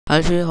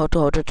I'll show you how to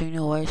auto-tune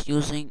your voice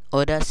using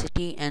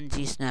Audacity and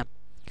Gsnap.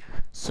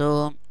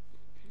 So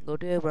go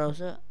to your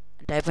browser,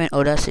 type in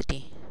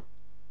Audacity.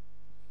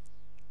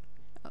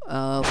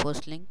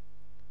 First link.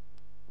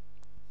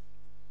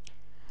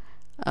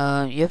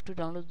 You have to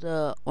download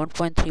the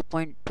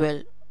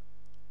 1.3.12.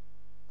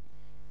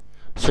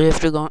 So you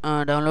have to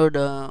download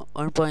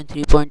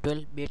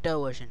 1.3.12 beta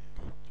version.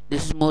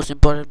 This is most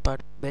important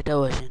part, beta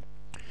version.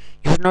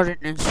 You should not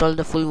install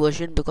the full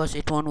version because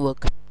it won't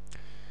work.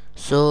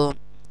 So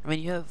when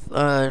you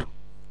have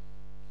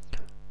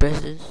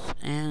press this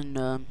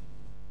and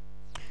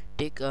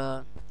take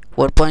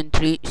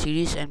 1.3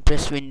 series and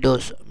press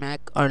Windows,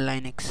 Mac or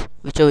Linux,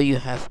 whichever you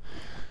have.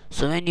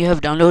 So when you have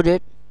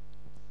downloaded,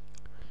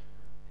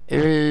 it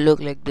will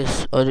look like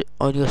this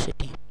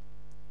Audacity.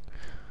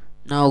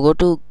 Now go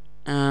to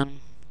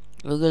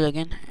Google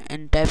again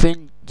and type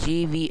in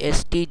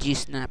GVST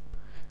Gsnap.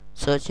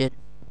 Search it.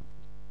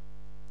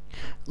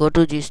 Go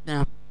to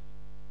Gsnap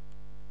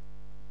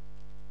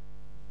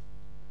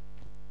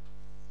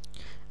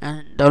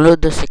and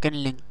download the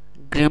second link,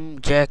 Grim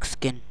Jack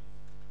Skin.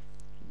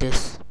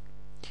 This.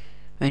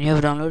 When you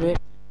have downloaded,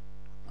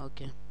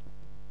 okay.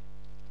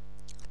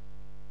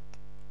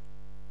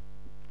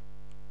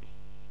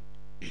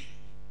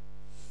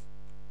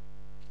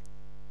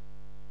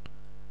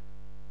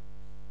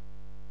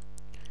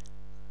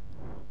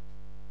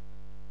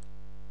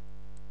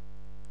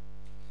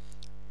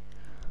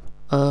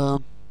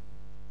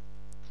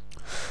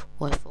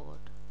 Voice forward.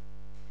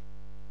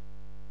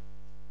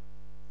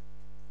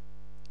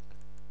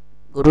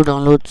 Go to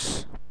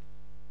downloads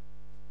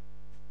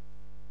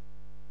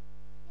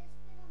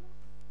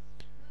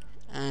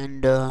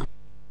and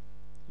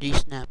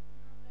Gsnap.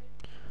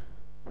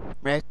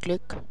 Right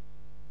click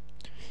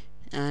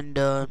and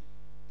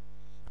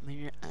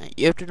you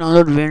have to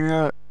download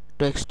WinRAR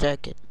to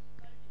extract it.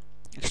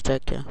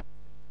 Extract, yeah.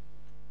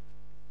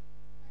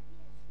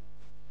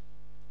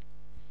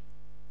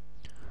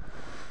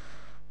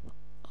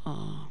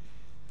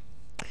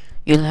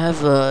 You'll have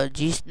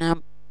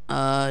gsnap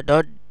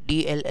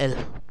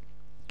 .dll.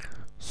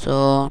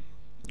 So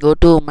go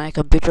to my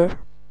computer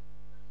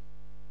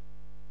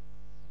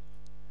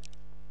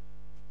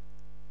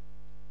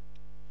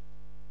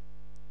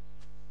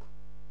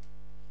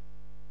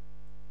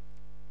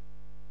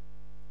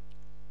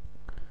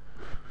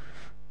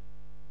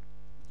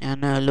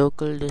and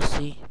local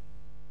DC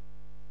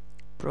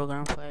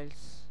program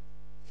files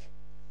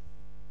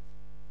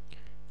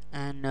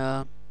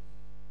and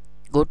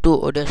go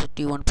to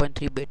Audacity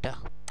 1.3 beta.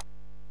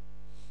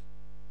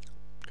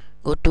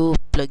 Go to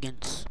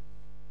plugins.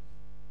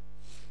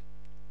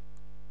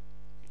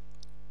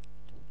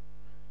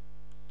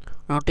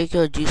 Now take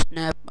your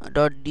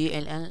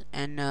gsnap.dll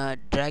and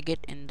drag it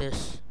in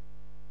this.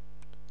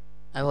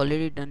 I've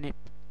already done it.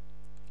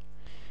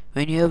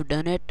 When you have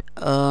done it,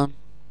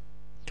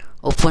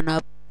 open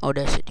up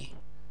Audacity.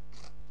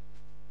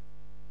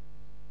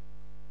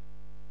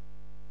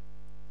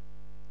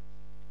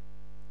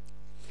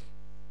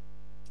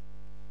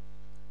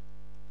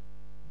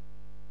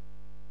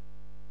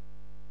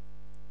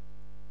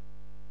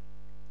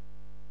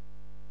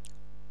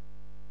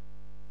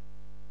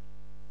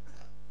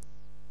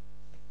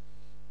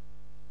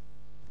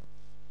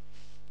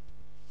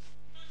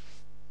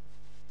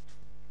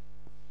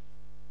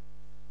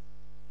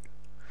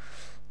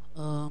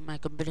 My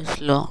computer is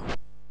slow.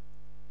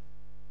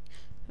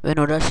 When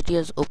Audacity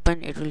is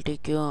open, it will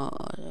take you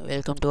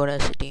welcome to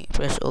Audacity.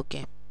 Press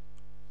OK.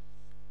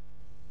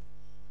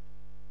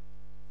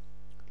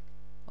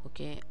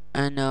 Okay,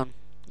 and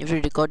if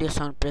you record your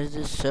sound, press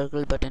this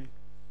circle button.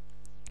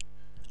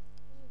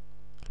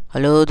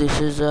 Hello, this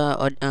is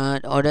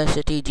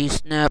Audacity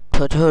Gsnap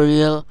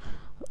tutorial.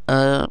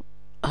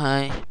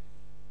 Hi.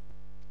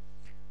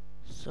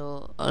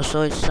 So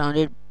it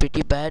sounded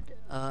pretty bad,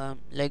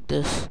 like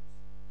this.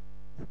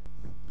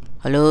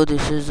 Hello,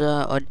 this is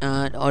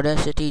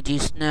Audacity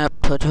Gsnap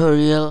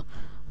tutorial.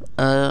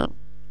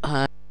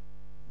 Hi.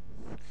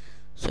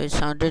 So it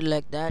sounded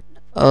like that.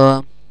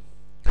 So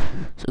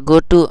go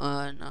to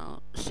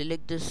now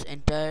select this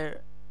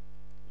entire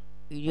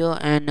video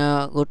and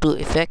go to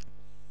effect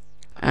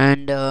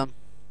and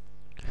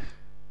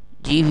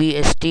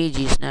GVST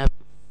Gsnap.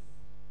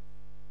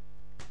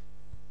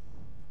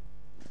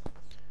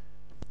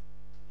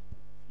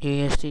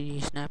 GVST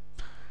Gsnap.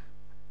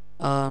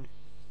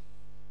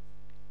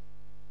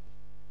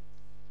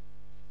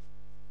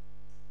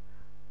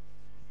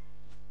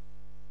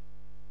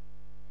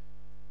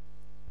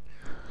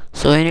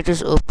 So when it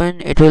is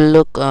open, it will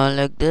look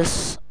like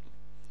this.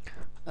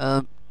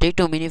 Take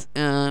to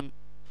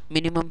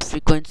minimum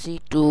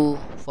frequency to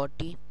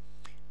 40,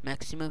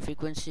 maximum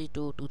frequency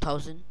to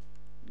 2000,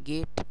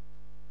 gate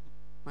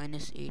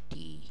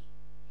 -80,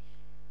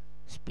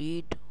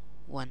 speed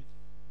 1,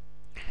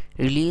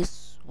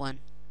 release 1,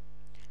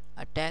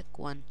 attack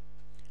 1,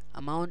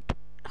 amount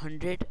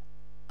 100,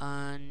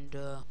 and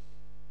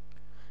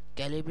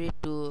calibrate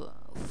to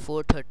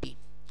 430.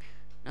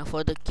 Now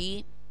for the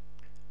key,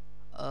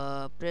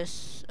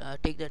 press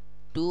take the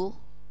 2,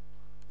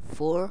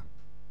 4,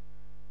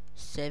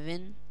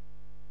 7,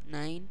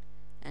 9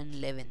 and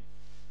 11.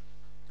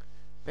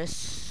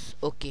 Press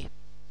OK.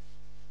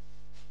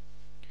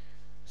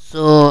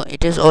 So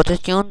it is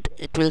auto-tuned.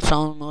 It will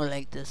sound more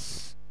like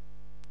this.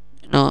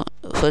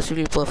 First we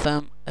will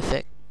perform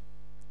effect.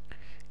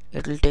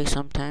 It will take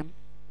some time,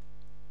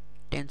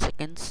 10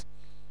 seconds.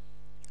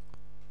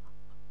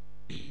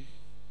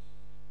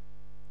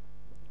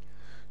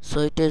 So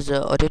it is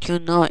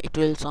auto-tuned now. It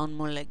will sound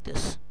more like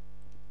this.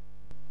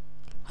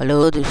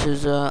 Hello, this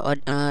is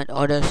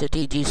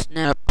Audacity G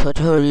Snap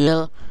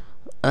tutorial.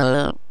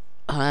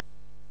 Hi.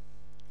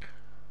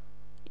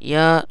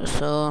 Yeah,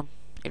 so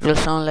it will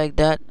sound like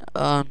that.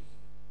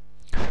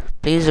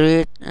 Please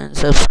read and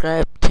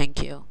subscribe.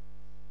 Thank you.